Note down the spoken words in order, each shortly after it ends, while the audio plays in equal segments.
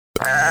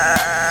It's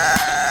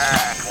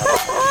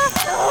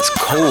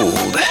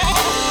cold.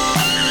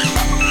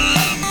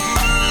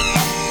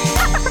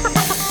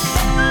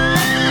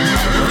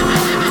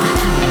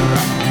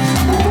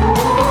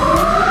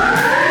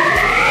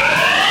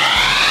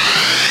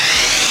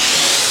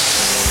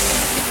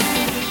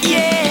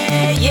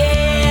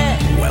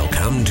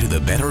 Welcome to the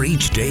Better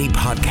Each Day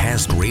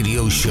podcast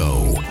radio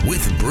show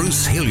with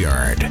Bruce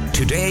Hilliard.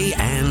 Today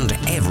and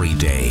every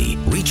day,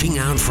 reaching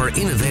out for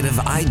innovative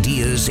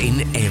ideas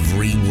in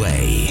every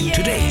way.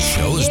 Today's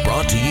show is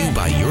brought to you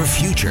by Your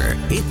Future.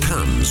 It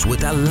comes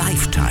with a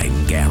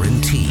lifetime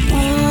guarantee.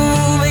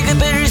 Ooh, make it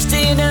better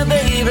stay now,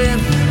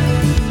 baby.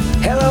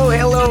 Hello,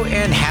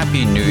 and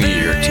Happy New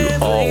Year to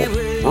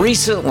all.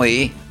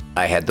 Recently,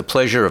 I had the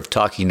pleasure of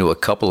talking to a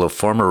couple of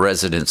former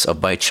residents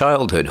of my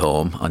childhood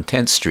home on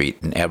 10th Street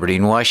in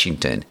Aberdeen,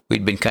 Washington.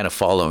 We'd been kind of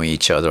following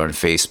each other on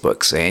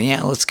Facebook, saying,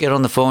 yeah, let's get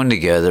on the phone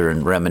together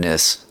and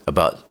reminisce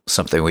about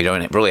something we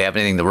don't really have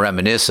anything to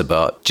reminisce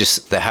about,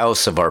 just the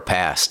house of our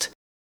past.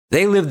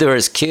 They lived there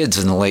as kids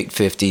in the late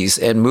 50s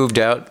and moved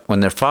out when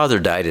their father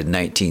died in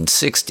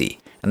 1960.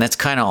 And that's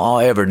kind of all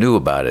I ever knew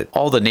about it.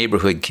 All the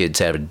neighborhood kids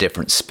had a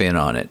different spin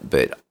on it,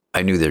 but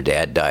I knew their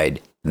dad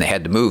died and they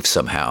had to move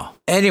somehow.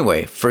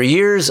 Anyway, for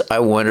years, I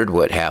wondered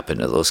what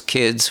happened to those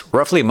kids,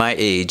 roughly my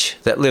age,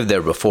 that lived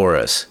there before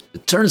us.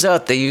 It turns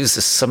out they used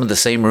some of the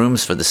same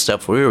rooms for the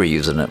stuff we were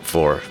using it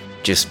for.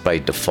 Just by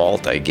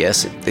default, I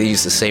guess. They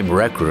used the same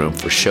rec room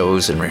for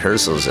shows and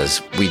rehearsals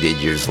as we did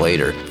years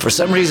later. For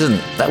some reason,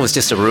 that was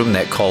just a room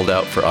that called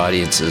out for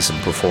audiences and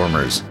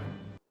performers.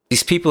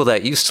 These people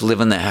that used to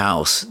live in the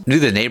house knew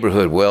the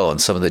neighborhood well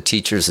and some of the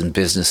teachers and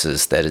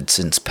businesses that had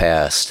since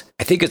passed.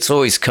 I think it's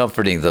always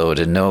comforting, though,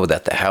 to know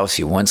that the house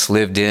you once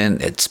lived in,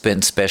 had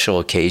spent special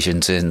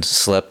occasions in,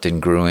 slept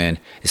and grew in,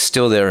 is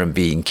still there and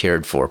being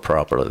cared for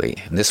properly.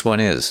 And this one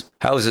is.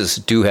 Houses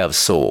do have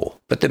soul.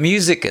 But the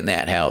music in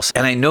that house,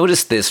 and I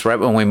noticed this right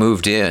when we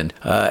moved in,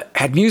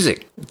 had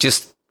music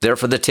just there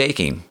for the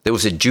taking. There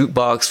was a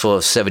jukebox full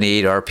of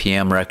 78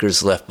 RPM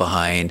records left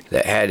behind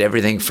that had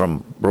everything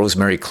from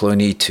Rosemary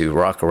Clooney to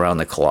Rock Around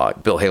the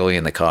Clock, Bill Haley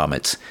and the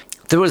Comets.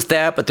 There was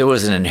that, but there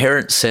was an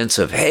inherent sense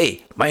of,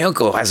 hey, my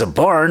uncle has a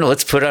barn,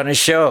 let's put on a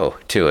show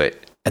to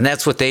it. And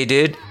that's what they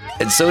did,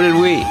 and so did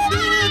we.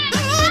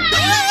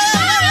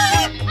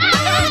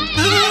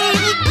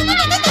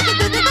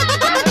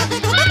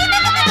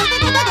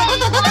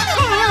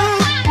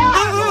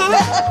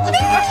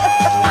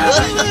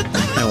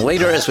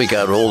 Later, as we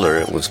got older,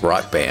 it was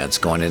rock bands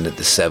going into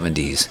the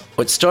 70s.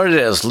 What started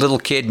as little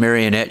kid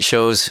marionette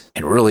shows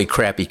and really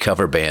crappy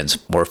cover bands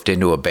morphed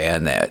into a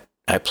band that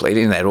I played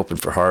in that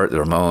opened for Heart, the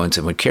Ramones,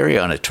 and would carry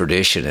on a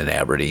tradition in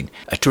Aberdeen.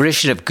 A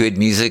tradition of good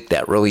music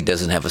that really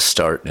doesn't have a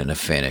start and a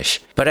finish.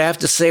 But I have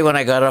to say, when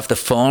I got off the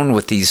phone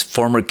with these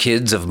former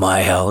kids of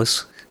my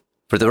house,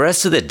 for the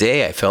rest of the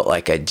day, I felt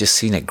like I'd just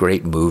seen a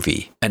great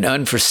movie, an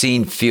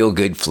unforeseen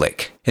feel-good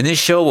flick. In this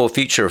show, we'll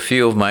feature a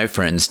few of my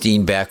friends,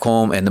 Dean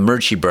Backholm and the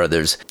Murchie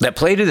Brothers, that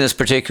played in this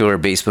particular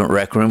basement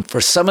rec room for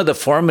some of the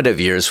formative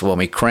years when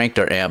we cranked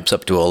our amps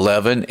up to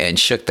 11 and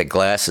shook the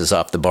glasses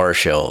off the bar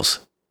shelves.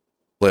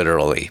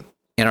 Literally.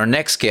 And our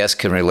next guest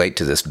can relate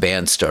to this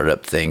band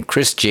startup thing.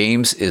 Chris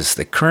James is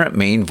the current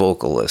main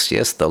vocalist.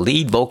 Yes, the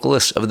lead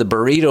vocalist of the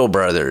Burrito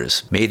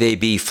Brothers. May they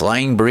be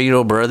Flying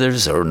Burrito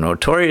Brothers or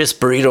Notorious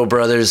Burrito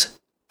Brothers,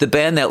 the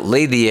band that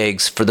laid the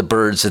eggs for the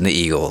Birds and the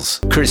Eagles.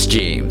 Chris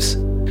James.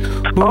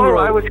 Oh,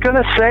 I was going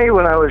to say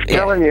when I was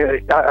telling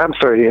you, I'm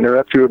sorry to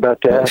interrupt you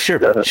about that. Sure.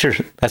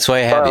 That's why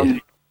I have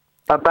you.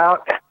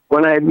 About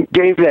when I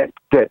gave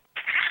that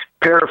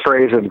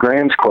paraphrase of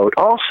Graham's quote,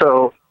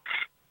 also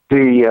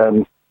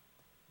the...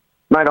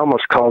 might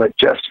almost call it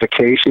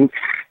justification.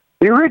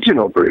 The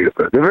original Burrito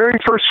Brothers, the very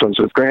first ones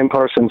with Graham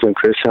Parsons and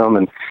Chris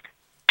Hillman,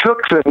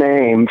 took the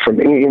name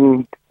from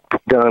Ian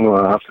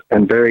Dunlop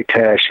and Barry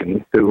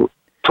Tashin, who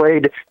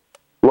played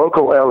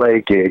local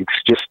LA gigs,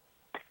 just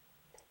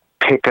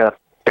pick-up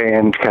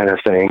band kind of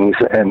things,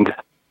 and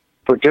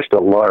for just a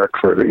lark,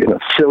 for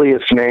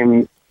silliest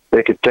name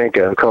they could think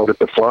of, called it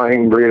the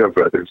Flying Burrito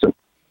Brothers. And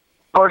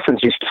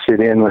Parsons used to sit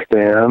in with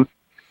them,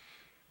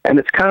 and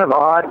it's kind of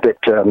odd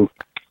that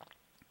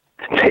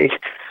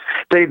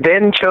they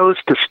then chose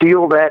to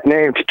steal that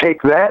name, to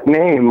take that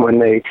name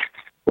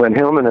when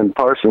Hillman and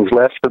Parsons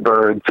left the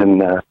Byrds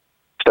and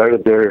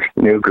started their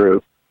new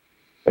group.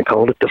 They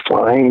called it the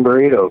Flying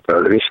Burrito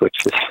Brothers,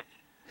 which is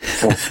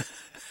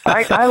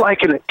I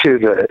liken it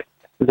to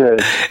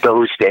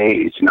those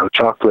days,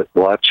 Chocolate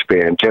Watch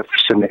Band,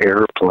 Jefferson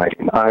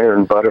Airplane,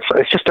 Iron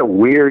Butterfly. It's just a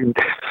weird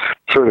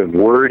sort of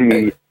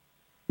wordy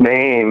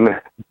name,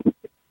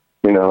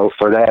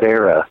 for that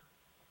era.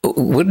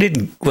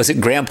 Was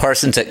it Graham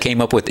Parsons that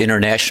came up with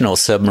International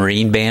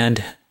Submarine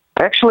Band?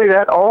 Actually,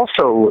 that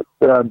also,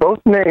 both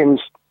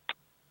names,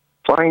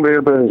 Flying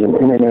Burrito Brothers and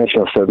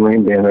International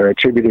Submarine Band, are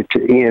attributed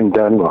to Ian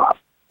Dunlop.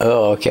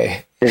 Oh,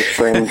 okay. His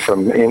friend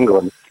from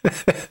England.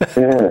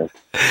 Yeah.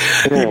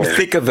 You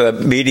think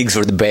of meetings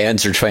where the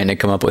bands are trying to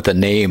come up with a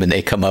name and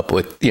they come up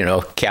with,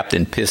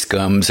 Captain Piss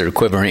Gums or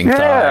Quivering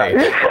Thigh,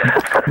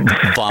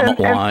 Vomit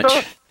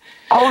Launch.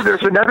 Oh,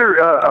 there's another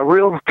a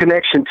real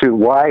connection to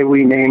why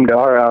we named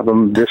our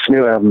album, this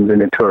new album, The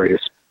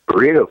Notorious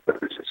Burrito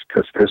Brothers,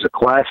 because there's a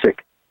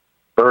classic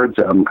Byrds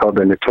album called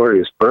The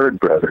Notorious Byrd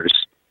Brothers,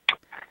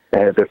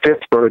 the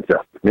fifth Byrds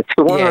album. It's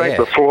the one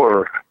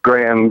before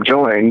Graham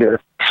joined.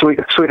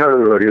 Sweetheart of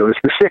the Rodeo is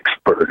the sixth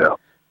Byrd album.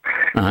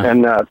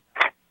 And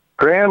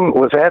Graham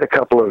was at a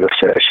couple of the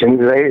sessions.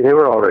 They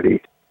were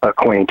already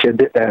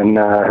acquainted, and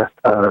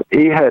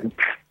he had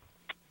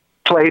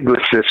played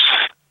with this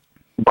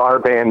bar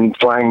band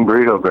Flying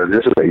Burrito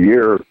Brothers. This is a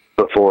year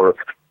before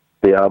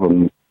the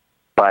album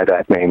by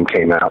that name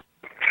came out.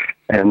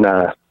 And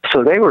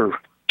so they were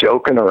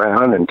joking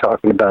around and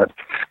talking about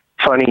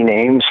funny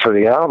names for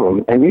the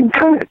album. And you can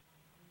kind of,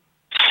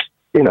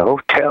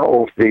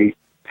 tell the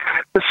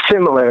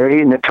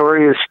similarity.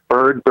 Notorious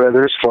Byrd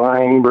Brothers,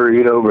 Flying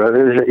Burrito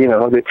Brothers.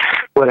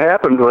 What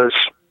happened was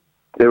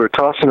they were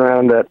tossing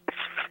around that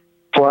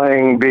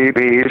Flying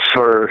BBs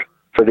for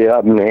the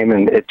album name,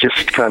 and it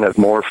just kind of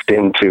morphed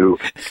into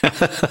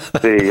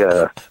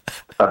the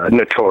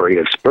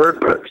Notorious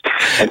Byrd Brothers.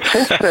 And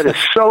since that is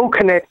so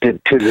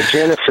connected to the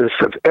genesis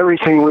of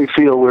everything we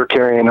feel we're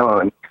carrying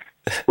on,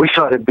 we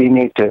thought it'd be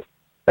neat to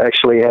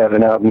actually have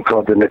an album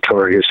called The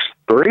Notorious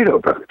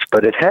Burrito Brothers.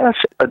 But it has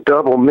a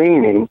double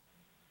meaning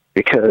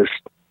because,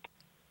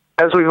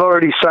 as we've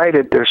already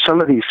cited, there's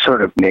some of these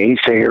sort of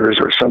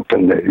naysayers or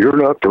something that you're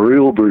not the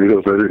real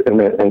Burrito Brothers.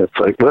 And it's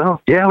like,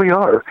 well, yeah, we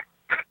are.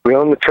 We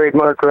own the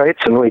trademark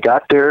rights, and we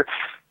got there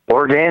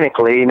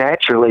organically,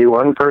 naturally,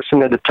 one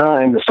person at a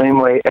time, the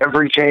same way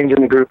every change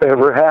in the group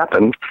ever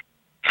happened.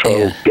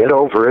 So get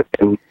over it,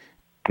 and,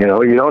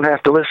 you don't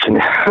have to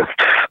listen.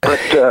 But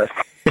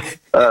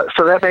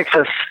so that makes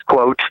us,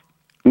 quote,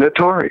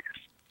 notorious,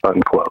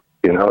 unquote.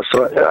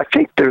 So I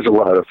think there's a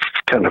lot of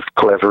kind of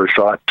clever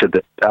thought to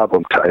the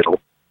album title.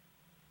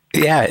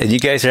 Yeah, and you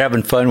guys are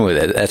having fun with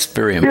it. That's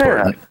very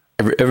important.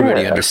 Yeah.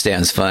 Everybody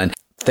understands fun.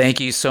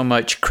 Thank you so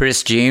much,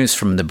 Chris James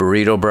from the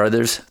Burrito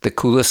Brothers, the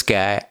coolest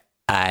guy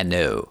I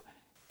know.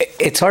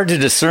 It's hard to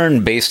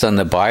discern based on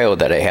the bio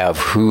that I have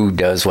who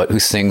does what, who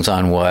sings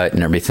on what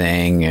and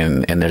everything.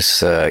 And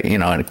there's,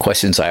 and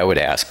questions I would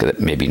ask that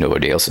maybe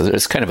nobody else.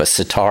 There's kind of a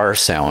sitar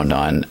sound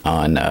on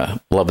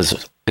Love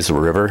is a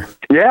River.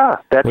 Yeah,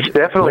 that's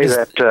definitely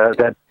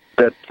that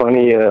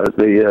funny,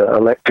 the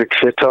electric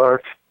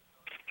sitar.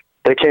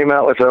 They came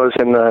out with those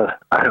in the,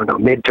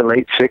 mid to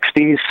late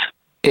 60s.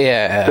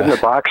 Yeah. Didn't the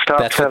Box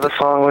Tops have a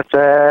song with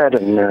that?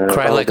 And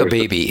Cry Like a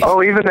Baby.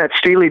 Oh, even that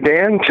Steely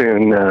Dan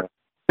tune,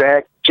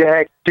 Back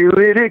Jack, Do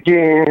It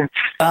Again.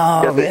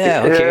 Oh,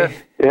 yeah, okay.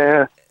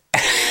 Yeah.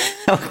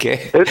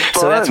 Okay. It's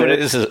fun. So that's what it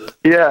is.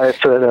 Yeah,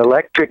 it's an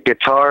electric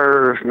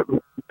guitar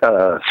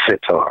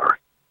sitar.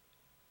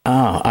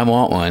 Oh, I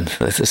want one.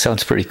 This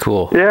sounds pretty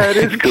cool. Yeah, it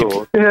is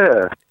cool.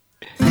 Yeah.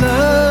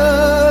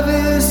 Love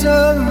is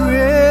a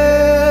river.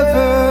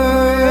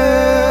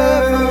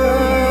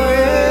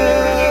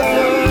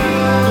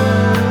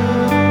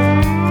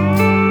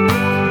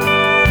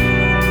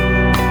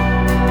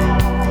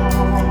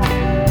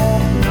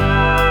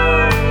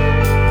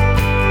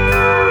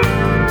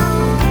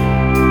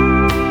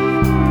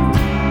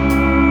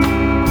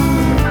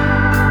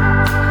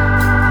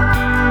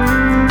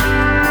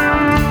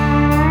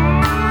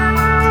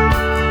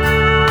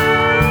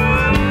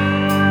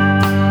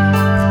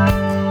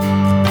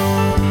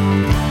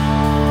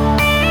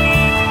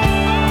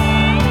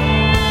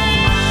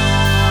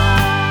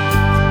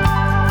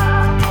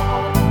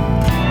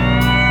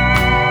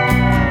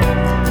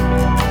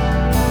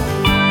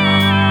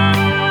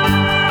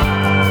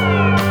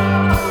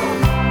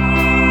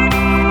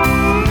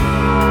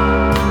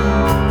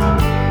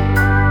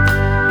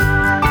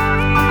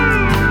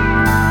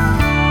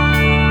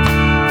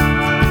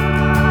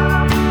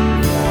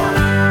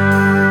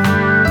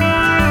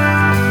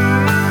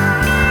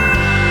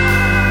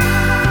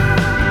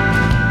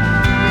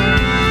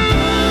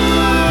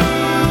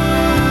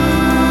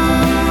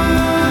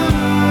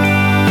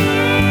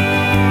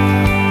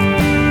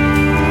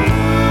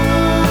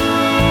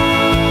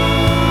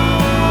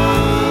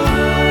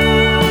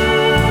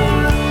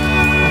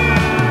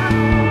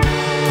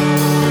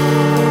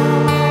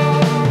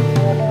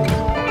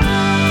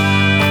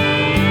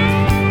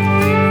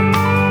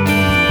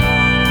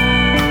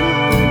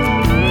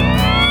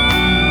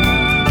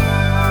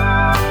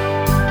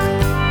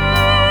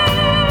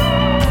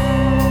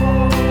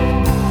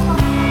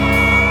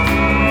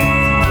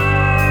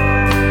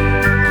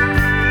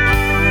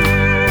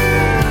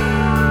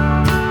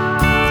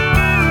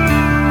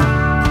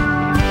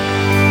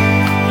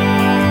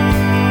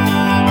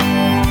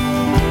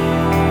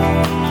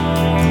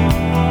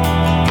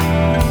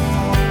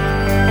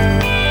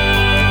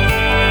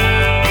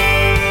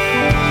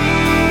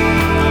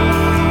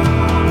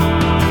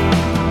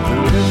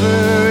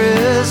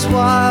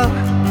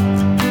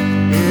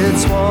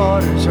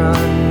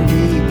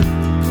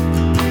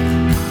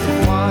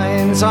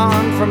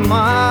 for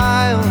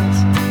miles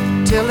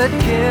till it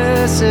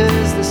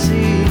kisses the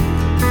sea.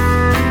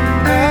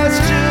 As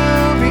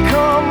two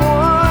become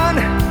one,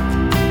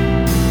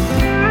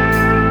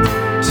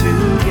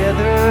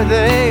 together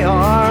they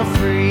are.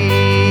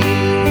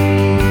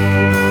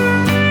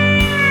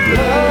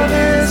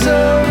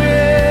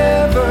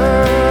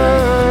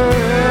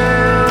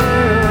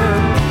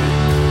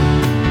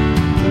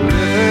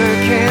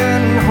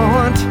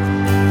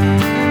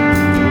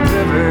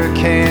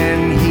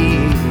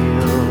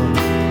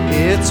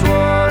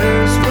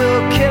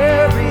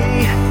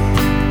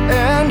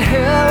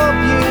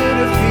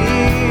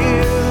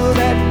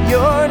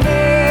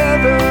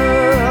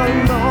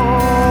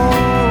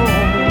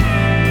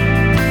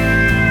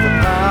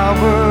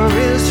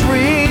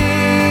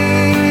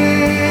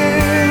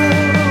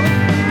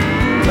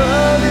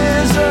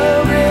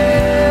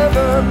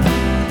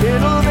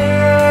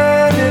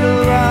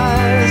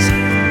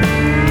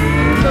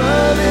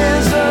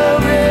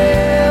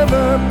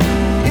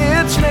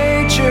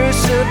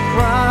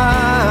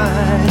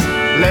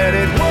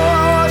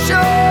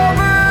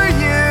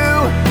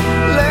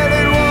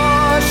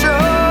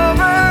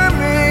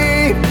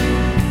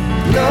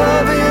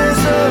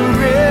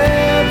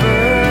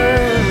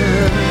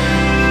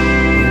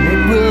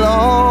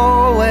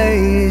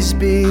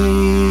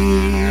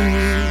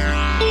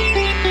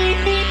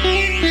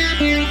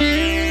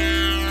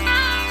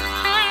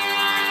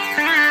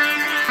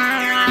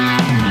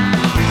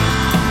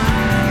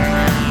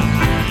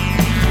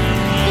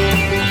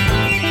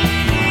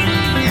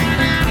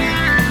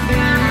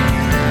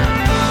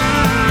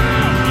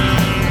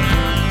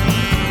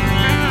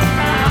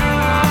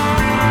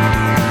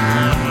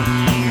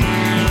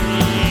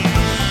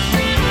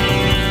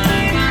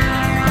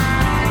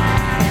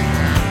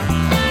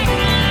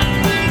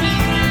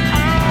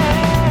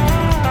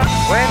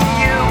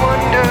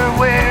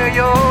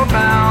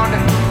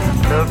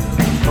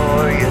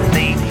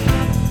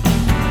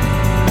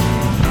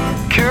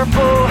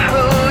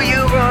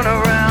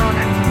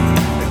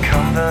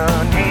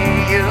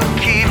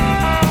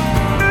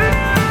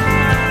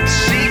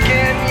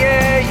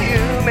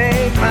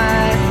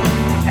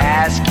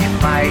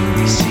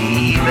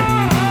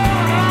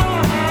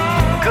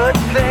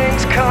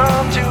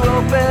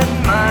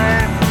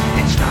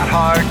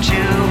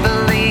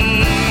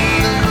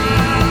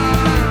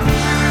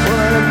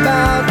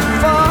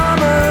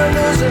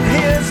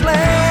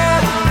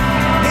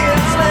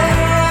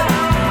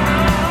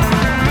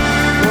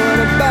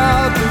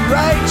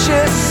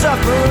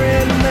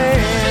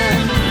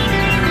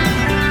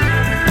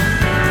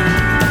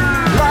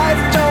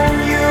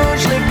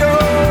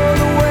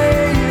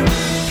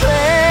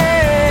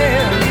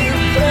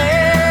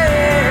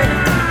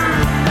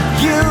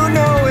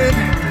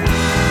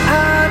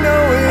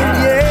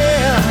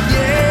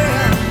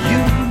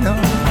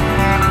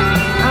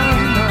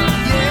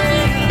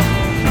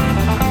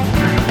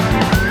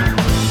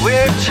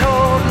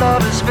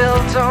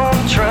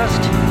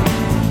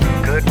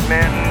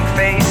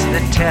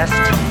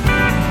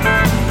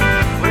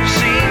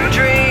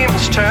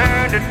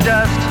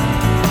 dust.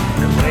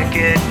 The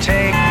wicked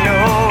take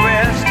no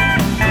rest.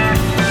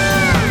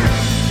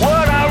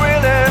 What I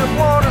really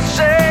want to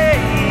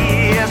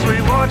say as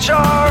we watch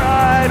our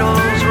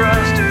idols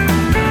rust.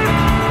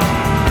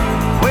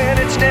 When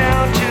it's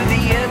down to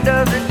the end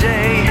of the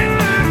day,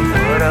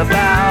 what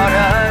about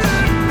us?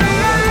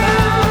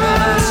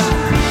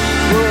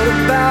 What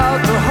about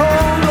the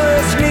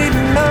homeless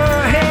needing a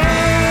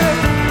hand?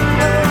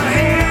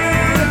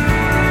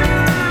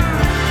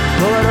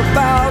 What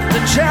about the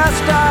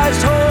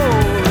chastised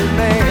holy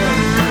man?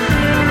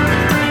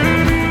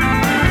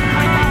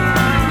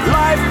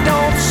 Life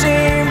don't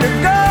seem to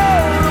go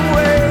the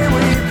way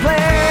we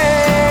planned.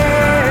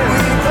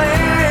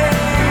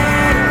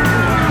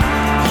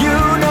 You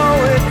know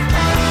it,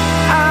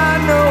 I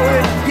know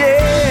it,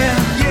 yeah,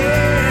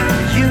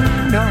 you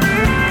know it.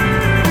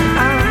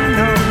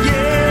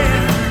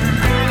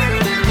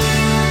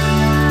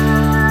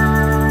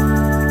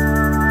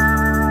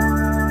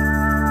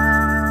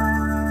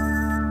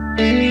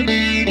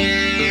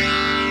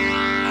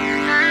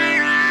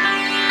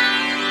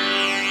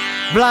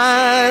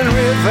 Blind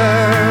river,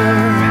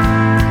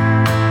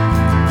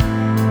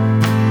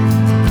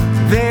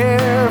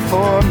 there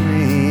for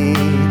me.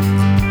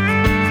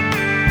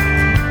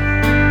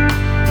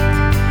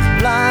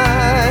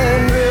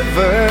 Blind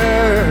river,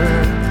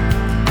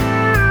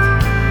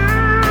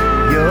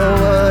 you're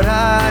what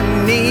I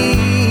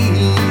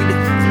need.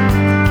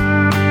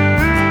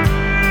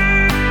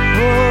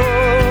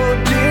 Oh,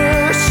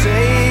 dear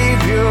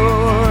Savior,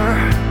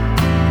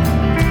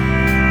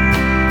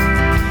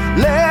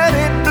 let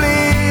it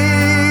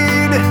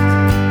bleed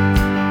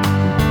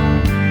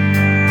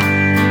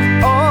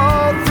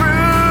all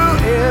through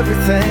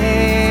everything.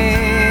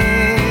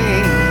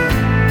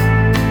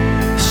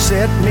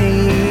 Set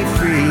me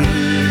free.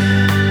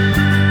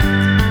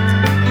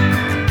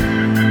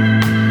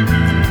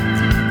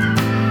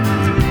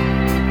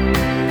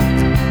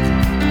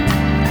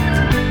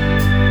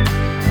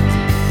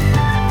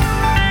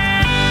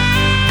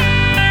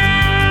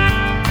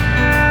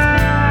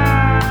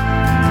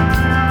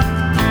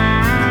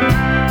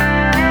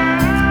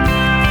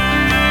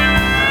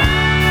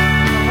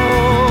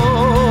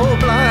 Oh,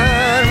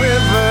 blind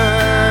river,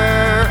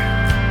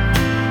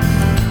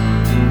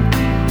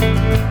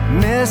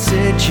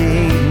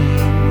 messaging,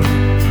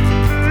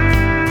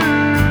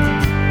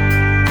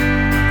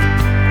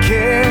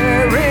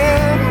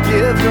 caring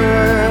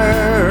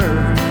giver,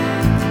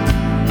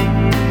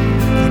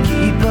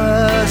 keep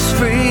us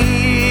free.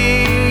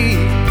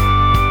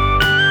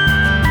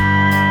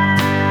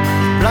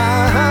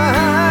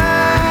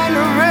 Blind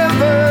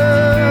river,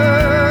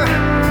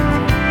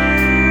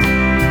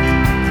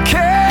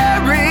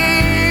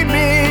 carry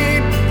me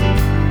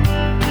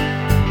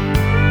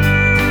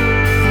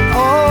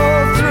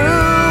all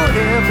through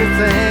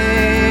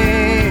everything,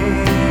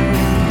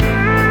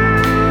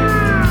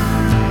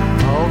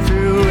 all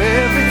through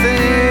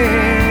everything,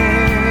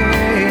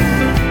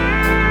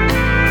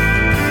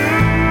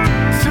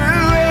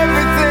 through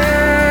everything.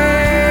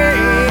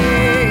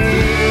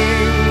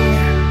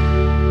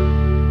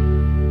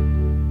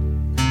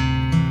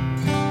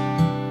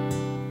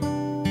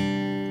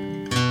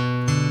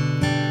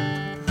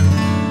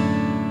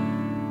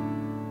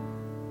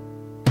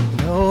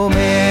 No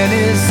man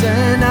is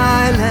an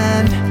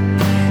island,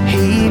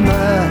 he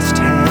must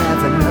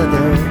have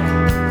another.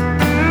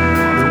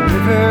 The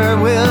river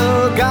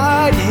will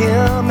guide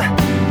him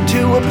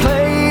to a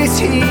place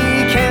he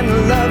can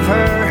love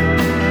her.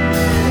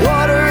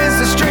 Water is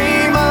the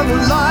stream of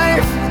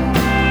life,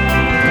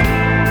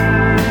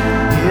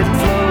 it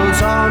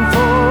flows on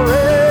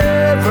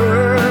forever.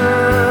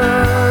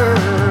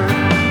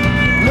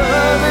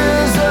 Love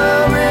is a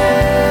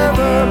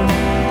river,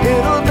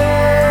 it'll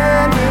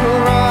bend,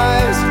 it'll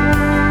rise.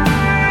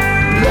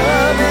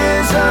 Love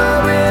is a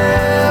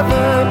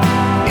river,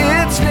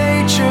 it's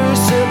nature's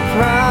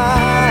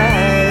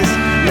surprise.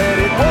 Let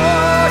it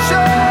wash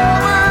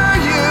over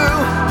you,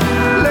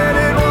 let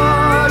it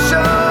wash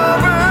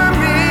over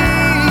me.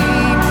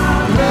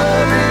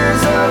 Love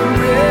is a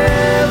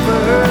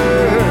river,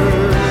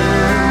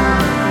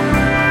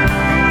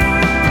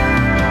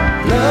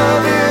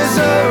 love is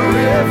a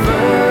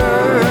river.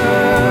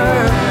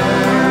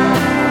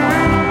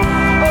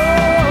 Oh,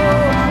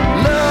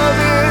 love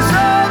is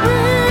a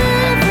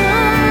river,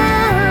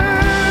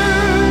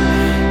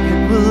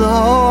 it will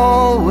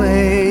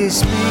always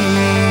be.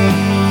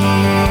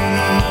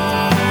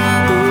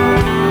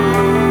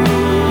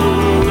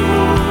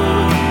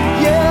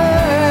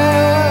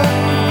 Yeah,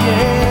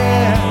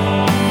 yeah,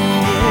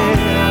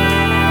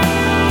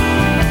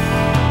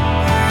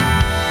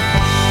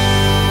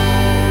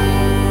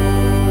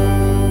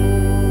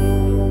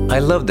 I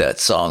love that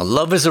song.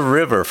 Love is a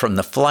River from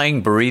the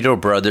Flying Burrito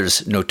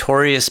Brothers'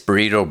 Notorious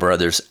Burrito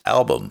Brothers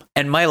album.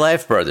 And my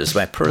Life Brothers,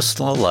 my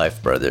personal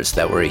Life Brothers,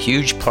 that were a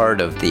huge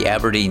part of the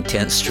Aberdeen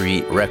 10th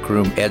Street Rec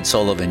Room Ed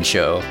Sullivan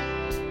Show.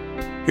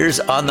 Here's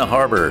On the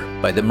Harbor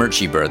by the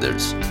Murchie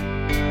Brothers.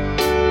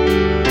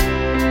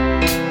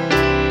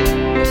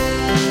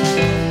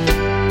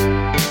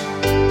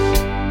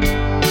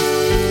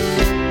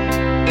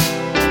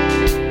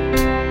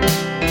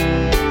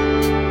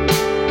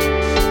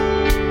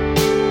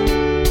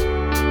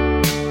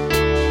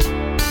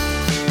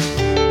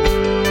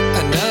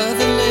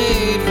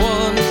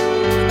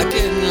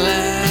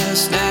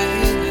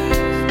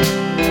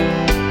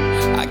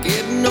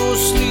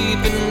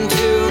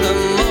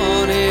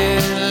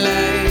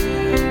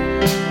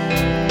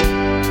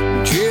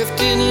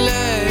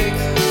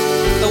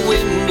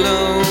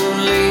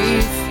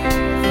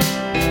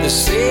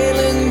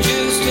 sailing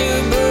just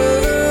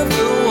above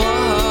the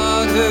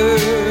water.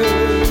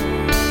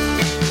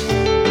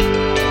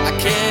 I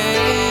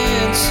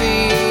can't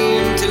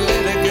seem to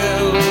let her go.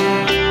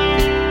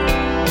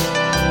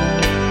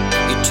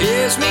 It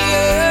tears me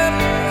up,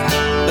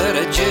 but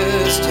I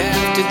just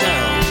have to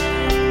know.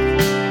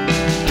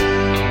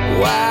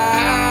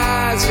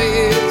 Why is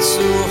it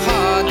so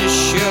hard to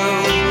show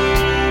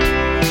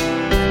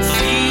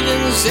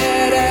feelings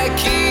that I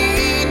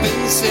keep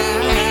inside?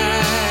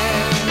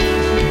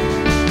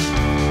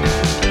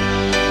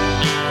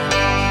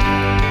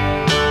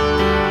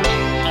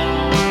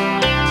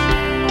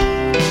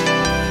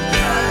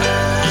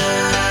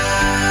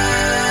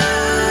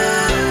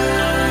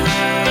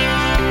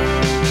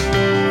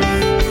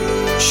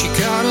 She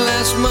called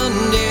last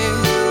Monday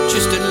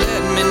just to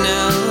let me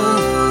know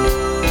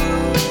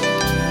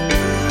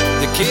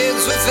the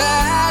kids were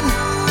fine,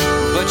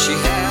 but she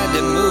had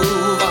to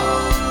move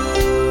on.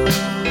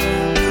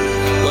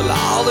 Well,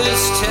 all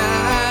this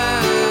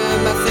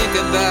time I think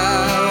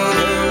about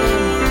her.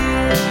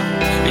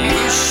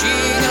 Is she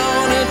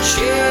gonna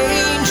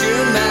change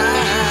her mind?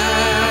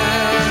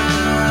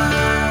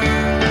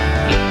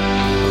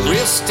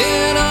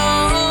 Resting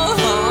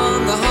on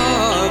the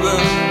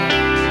harbor,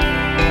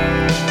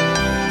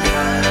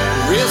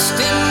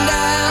 resting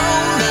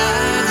down by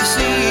the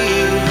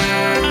sea.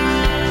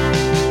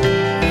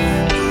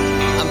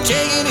 I'm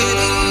taking it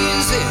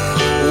easy,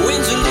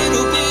 wind's a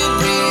little bit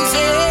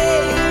breezy.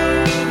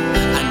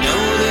 I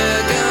know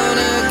they're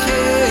gonna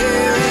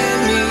carry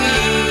me.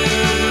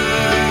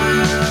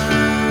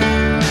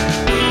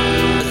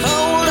 But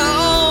hold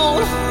on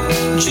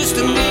just a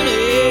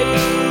minute.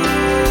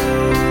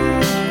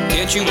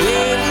 Can't you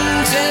wait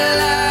until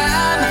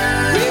I'm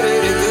ready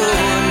to go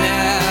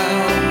now?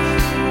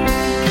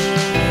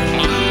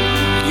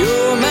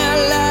 You're my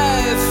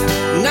life,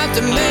 not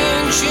to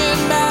mention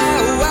my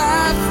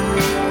wife.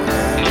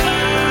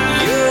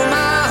 You're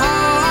my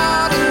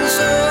heart and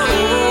soul.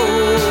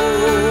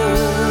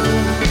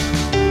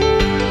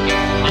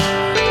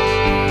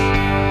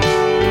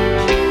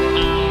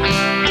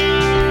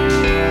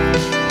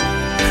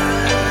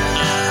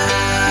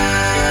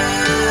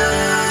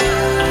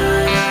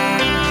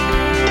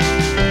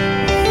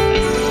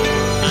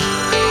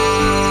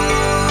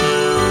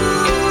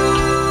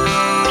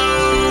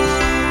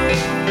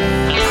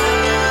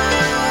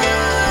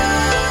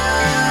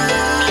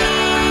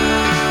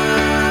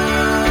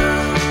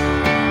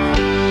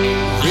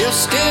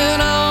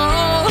 Resting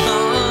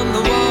on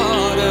the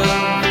water,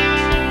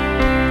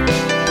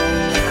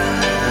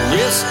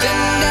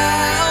 resting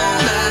down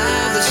by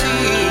the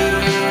sea.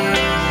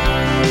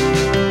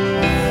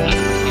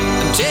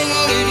 I'm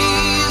taking it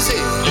easy,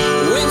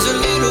 wind's a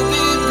little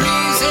bit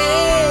breezy.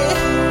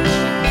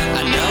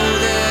 I know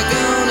they're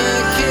gonna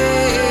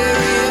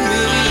carry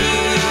me.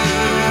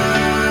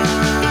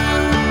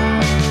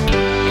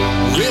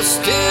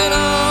 Resting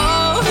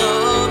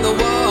on the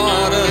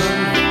water,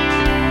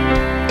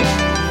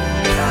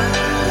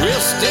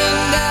 resting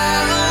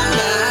down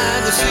by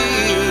the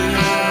sea.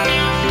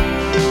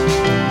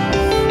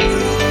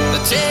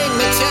 But take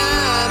my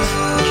time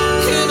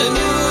in a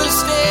new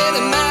state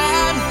of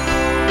mind,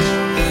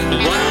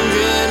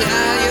 wondering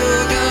how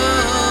you're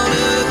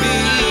gonna be.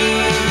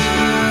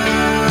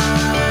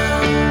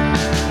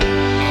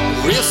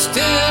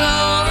 Resting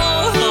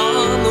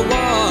on the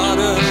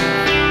water,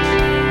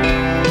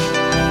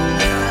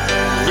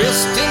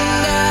 resting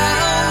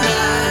down by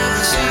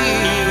the sea.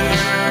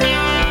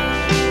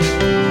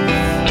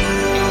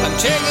 I'm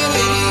taking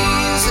it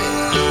easy,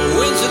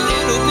 wind's a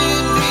little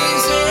bit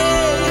breezy.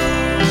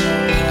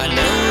 I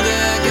know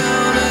they're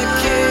gonna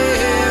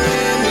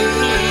carry me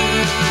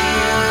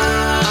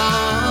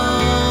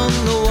on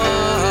the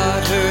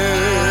water,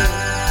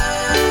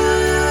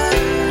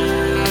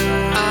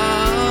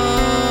 on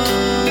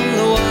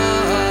the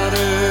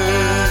water,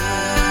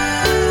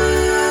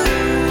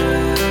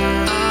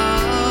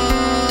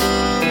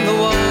 on the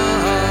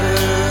water.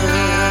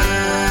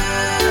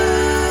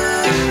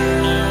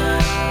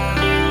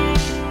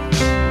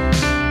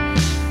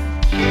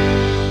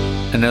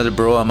 Another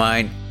bro of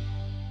mine.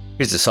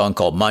 Here's a song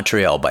called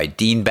Montreal by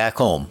Dean Back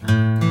Home.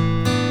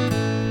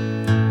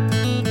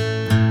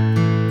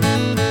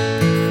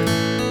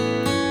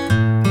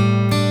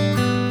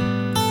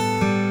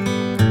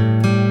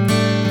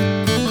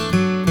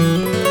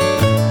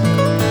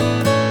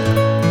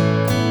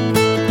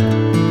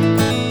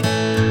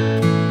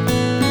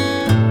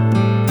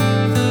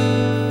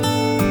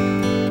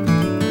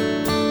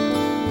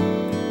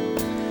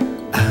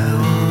 I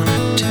wanna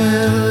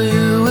tell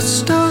you a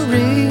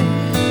story,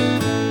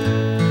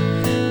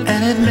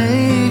 and it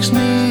makes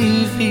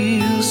me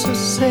feel so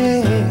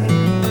sad.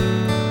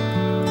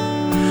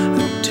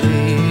 A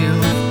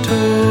tale of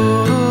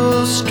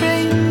total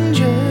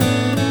strangers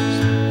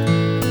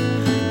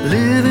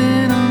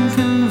living on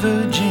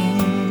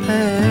converging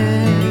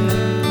paths.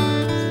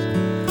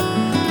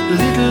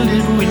 Little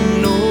did we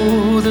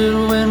know that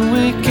when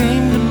we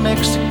came to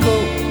Mexico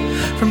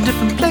from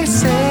different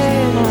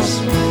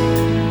places,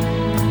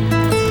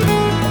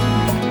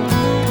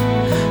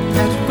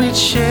 that we'd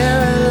share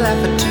a life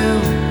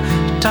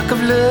talk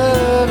of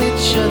love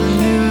each other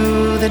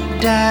knew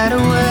that died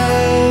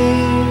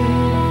away.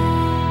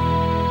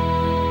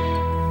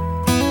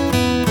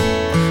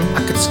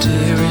 I could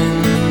stare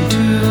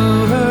into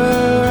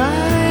her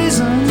eyes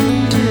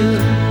until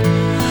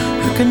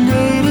her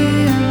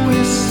Canadian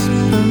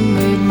whisper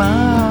made my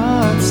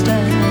heart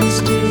stand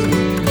still.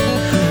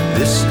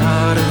 This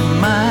heart of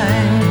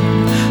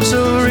mine, so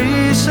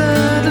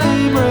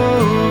recently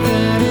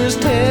broken, is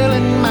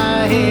telling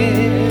my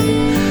head,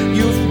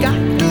 you've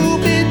got to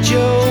be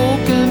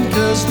joking,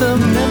 'cause the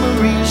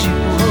memories you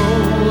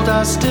hold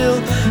are still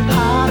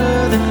hotter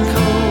than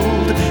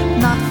cold,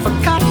 not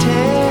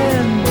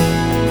forgotten.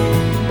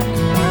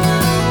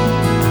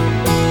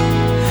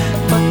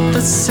 But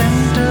the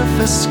scent of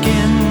her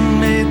skin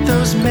made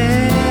those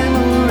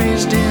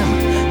memories dim.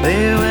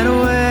 They went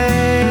away.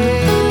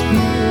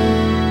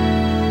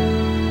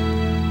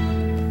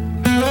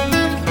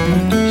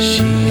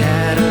 She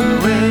had a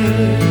way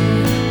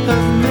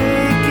of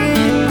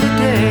making the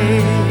day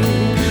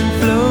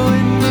flow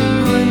into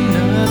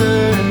another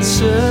in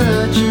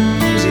such an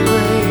easy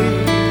way.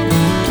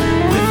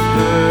 With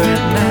her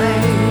at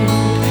night,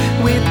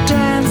 we'd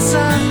dance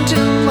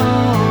until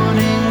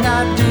morning.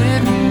 I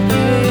didn't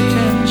pay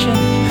attention,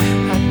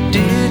 I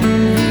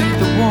didn't heed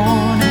the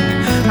warning.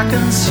 I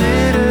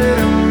considered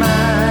her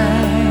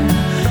mine,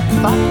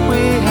 thought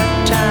we had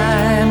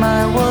time.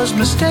 I was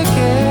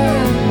mistaken.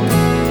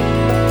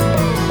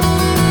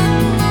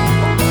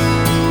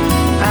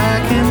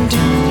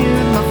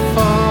 Continued my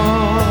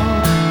fall,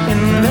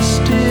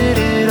 invested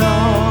it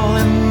all,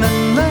 and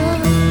then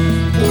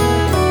the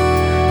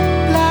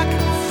Black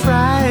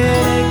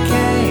Friday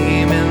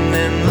came, and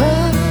then the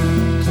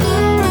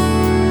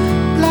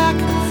Black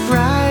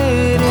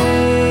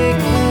Friday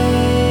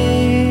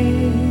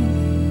came,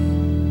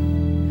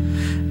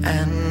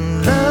 and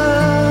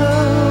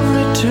love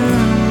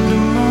returned to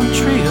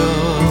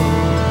Montreal.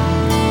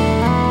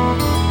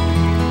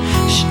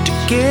 She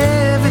took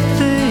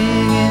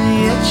everything, and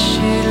yet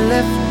she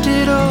left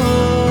it all.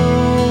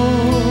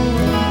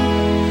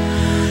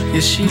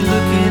 Is she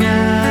looking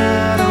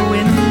out a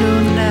window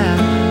now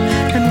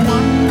and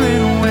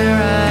wondering where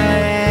I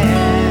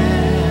am?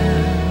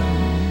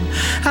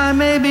 I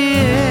may be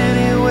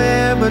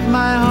anywhere, but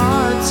my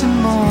heart's in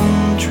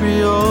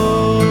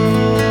Montreal.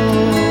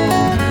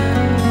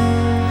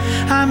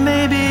 I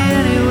may be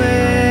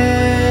anywhere,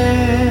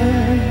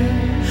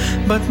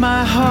 but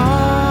my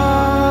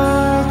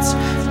heart's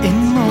in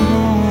Montreal.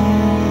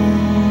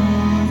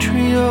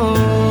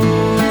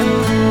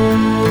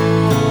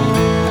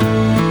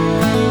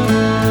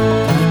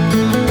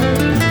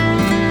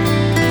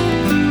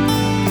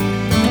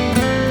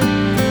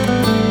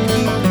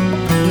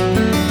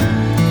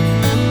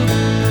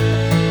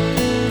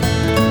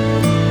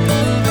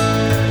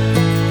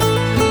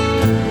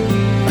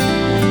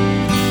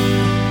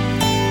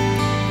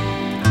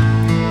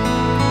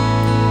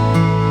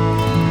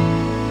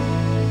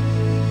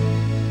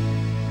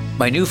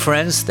 My new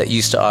friends that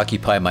used to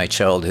occupy my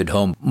childhood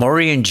home,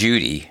 Maury and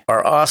Judy,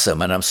 are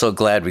awesome, and I'm so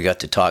glad we got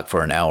to talk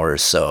for an hour or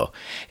so.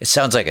 It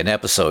sounds like an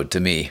episode to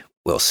me.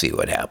 We'll see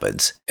what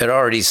happens. It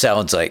already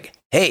sounds like,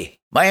 hey,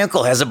 my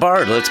uncle has a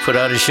bar, let's put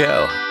on a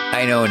show.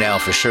 I know now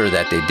for sure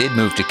that they did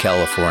move to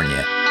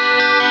California.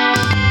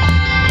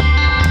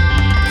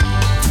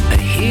 I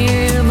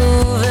hear you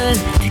moving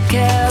to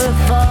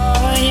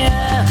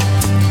California.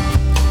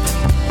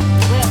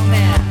 Well,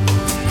 now,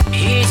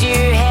 here's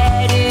your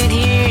hat and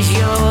here's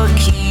your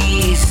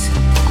keys.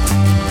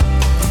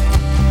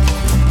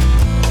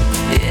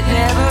 It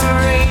never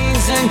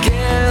rains in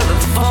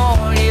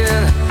California,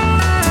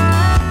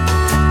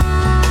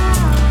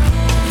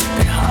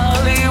 and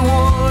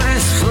Hollywood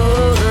is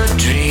full of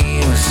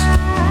dreams.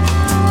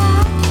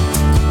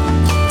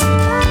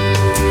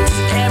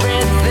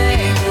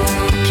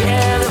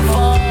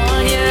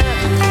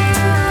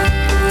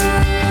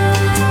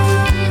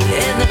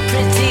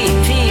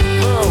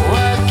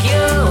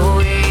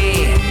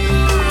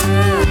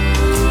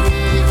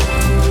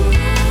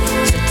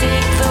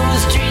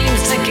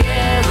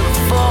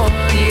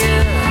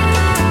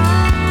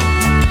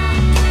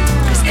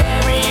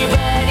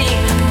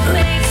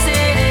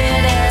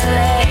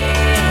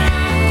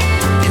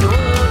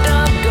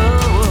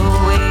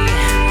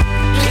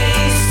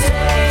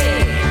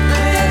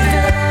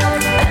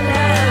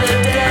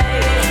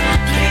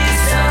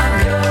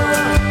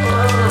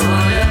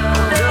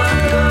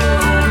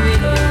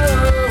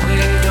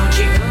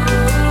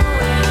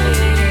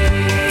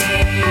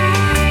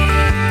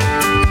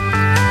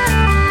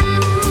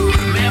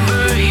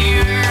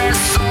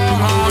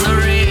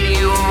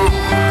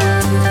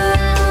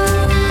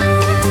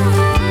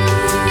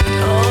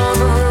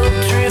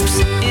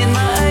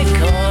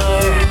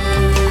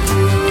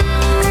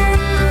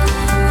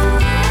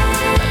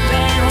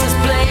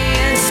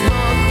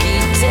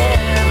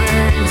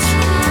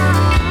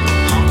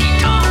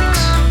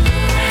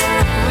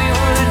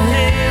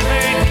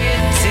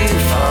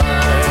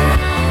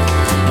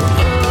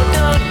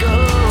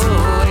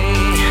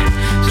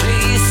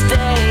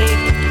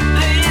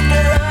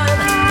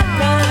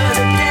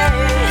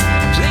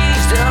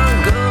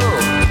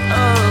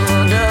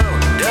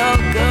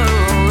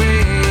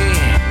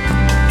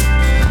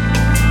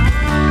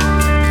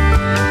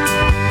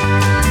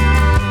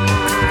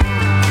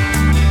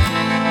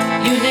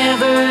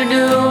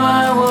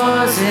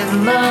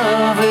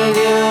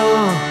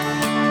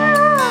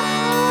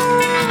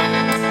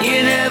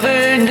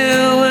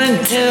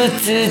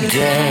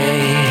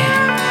 yesterday.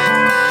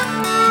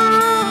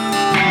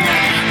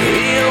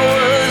 It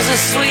was the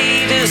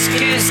sweetest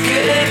kiss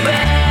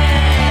goodbye.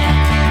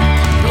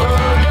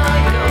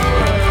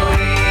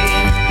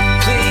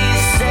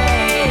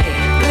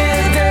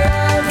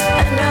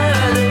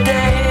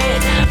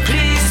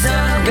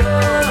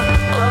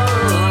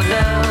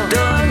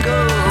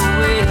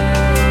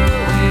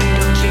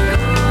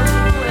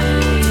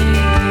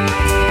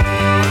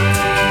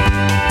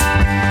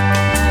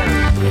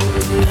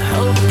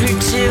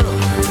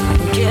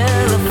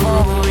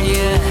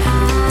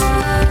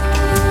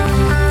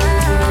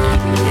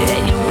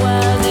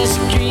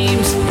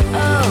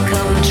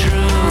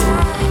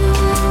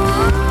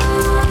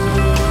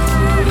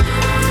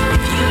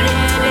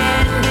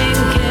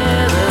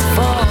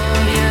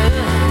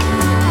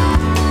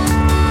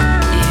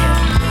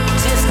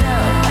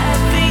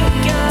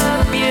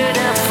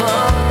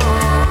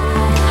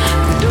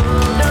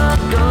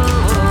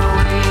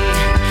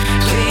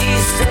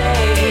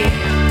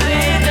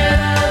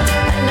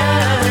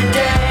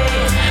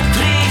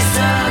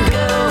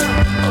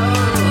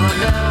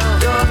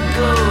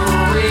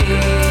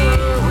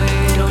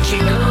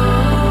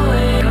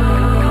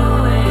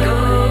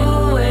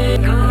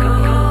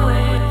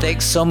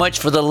 So much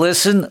for the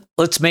listen.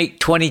 Let's make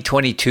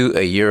 2022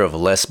 a year of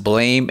less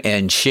blame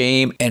and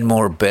shame and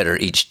more better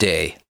each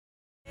day.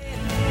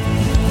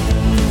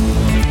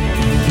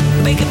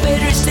 Make it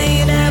better,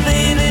 stay now,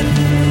 baby.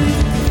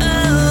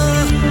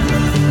 Oh,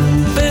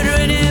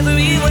 better in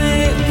every way.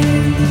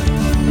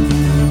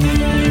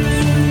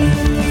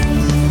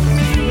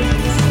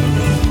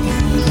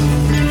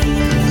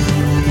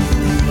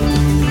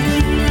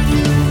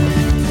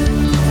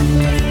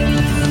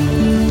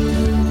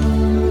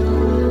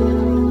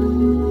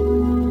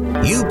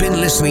 You've been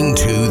listening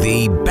to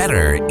the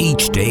Better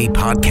Each Day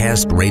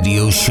podcast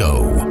radio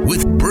show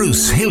with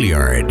Bruce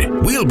Hilliard.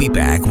 We'll be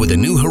back with a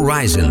new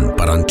horizon,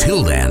 but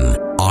until then,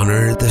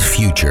 honor the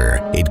future.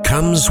 It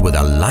comes with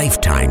a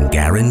lifetime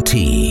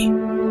guarantee.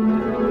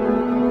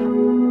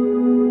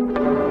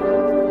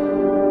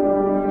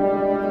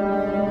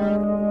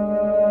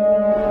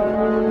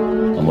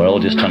 And we're all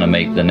just trying to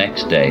make the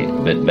next day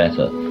a bit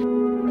better.